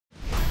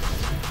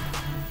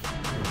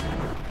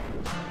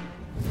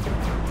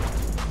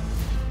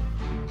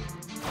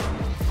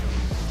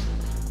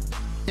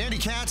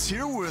Katz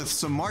here with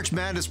some March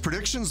Madness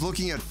predictions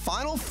looking at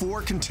Final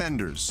Four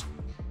contenders.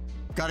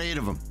 Got 8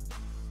 of them.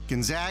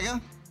 Gonzaga,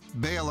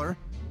 Baylor,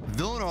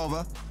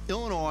 Villanova,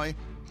 Illinois,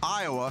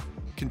 Iowa,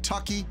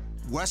 Kentucky,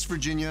 West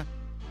Virginia,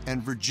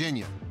 and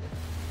Virginia.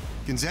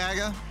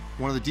 Gonzaga,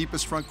 one of the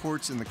deepest front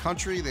courts in the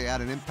country. They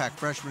add an impact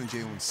freshman in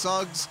Jalen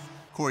Suggs.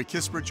 Corey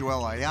Kispert,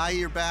 Joel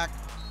Ayayi are back.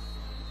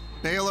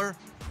 Baylor,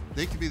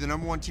 they could be the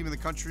 #1 team in the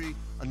country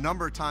a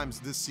number of times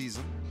this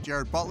season.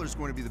 Jared Butler is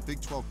going to be the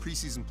Big 12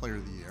 preseason player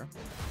of the year.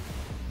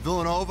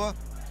 Villanova,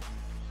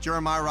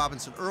 Jeremiah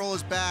Robinson-Earl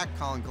is back.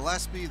 Colin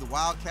Gillespie, the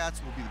Wildcats,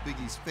 will be the Big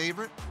East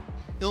favorite.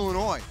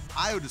 Illinois,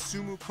 Ayo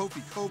Dosunmu,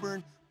 Kofi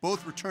Cockburn,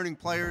 both returning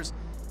players.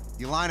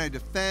 The Illini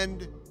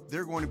defend.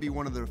 They're going to be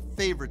one of the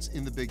favorites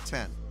in the Big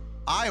Ten.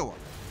 Iowa,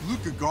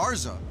 Luka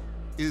Garza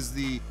is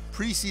the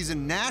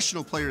preseason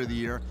National Player of the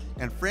Year,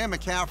 and Fran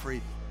McCaffrey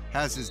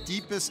has his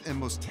deepest and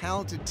most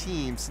talented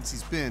team since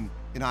he's been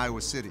in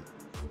Iowa City.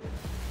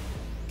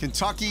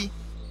 Kentucky,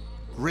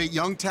 great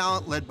young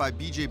talent led by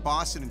B.J.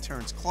 Boston and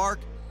Terrence Clark.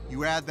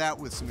 You add that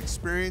with some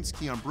experience,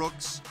 Keon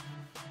Brooks,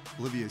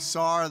 Olivier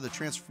Sarr, the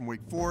transfer from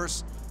Wake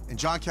Forest, and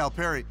John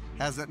Calipari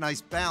has that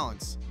nice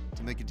balance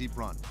to make a deep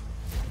run.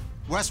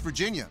 West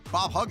Virginia,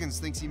 Bob Huggins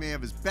thinks he may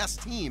have his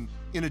best team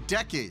in a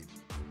decade.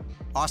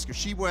 Oscar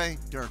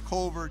Tshiebwe, Derek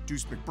Culver,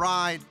 Deuce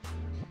McBride.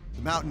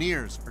 The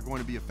Mountaineers are going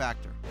to be a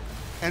factor.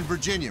 And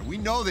Virginia, we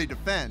know they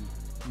defend.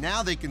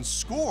 Now they can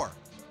score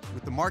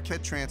with the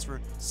Marquette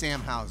transfer,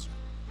 Sam Hauser.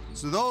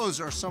 So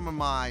those are some of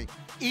my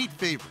 8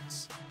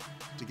 favorites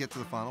to get to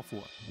the Final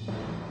Four.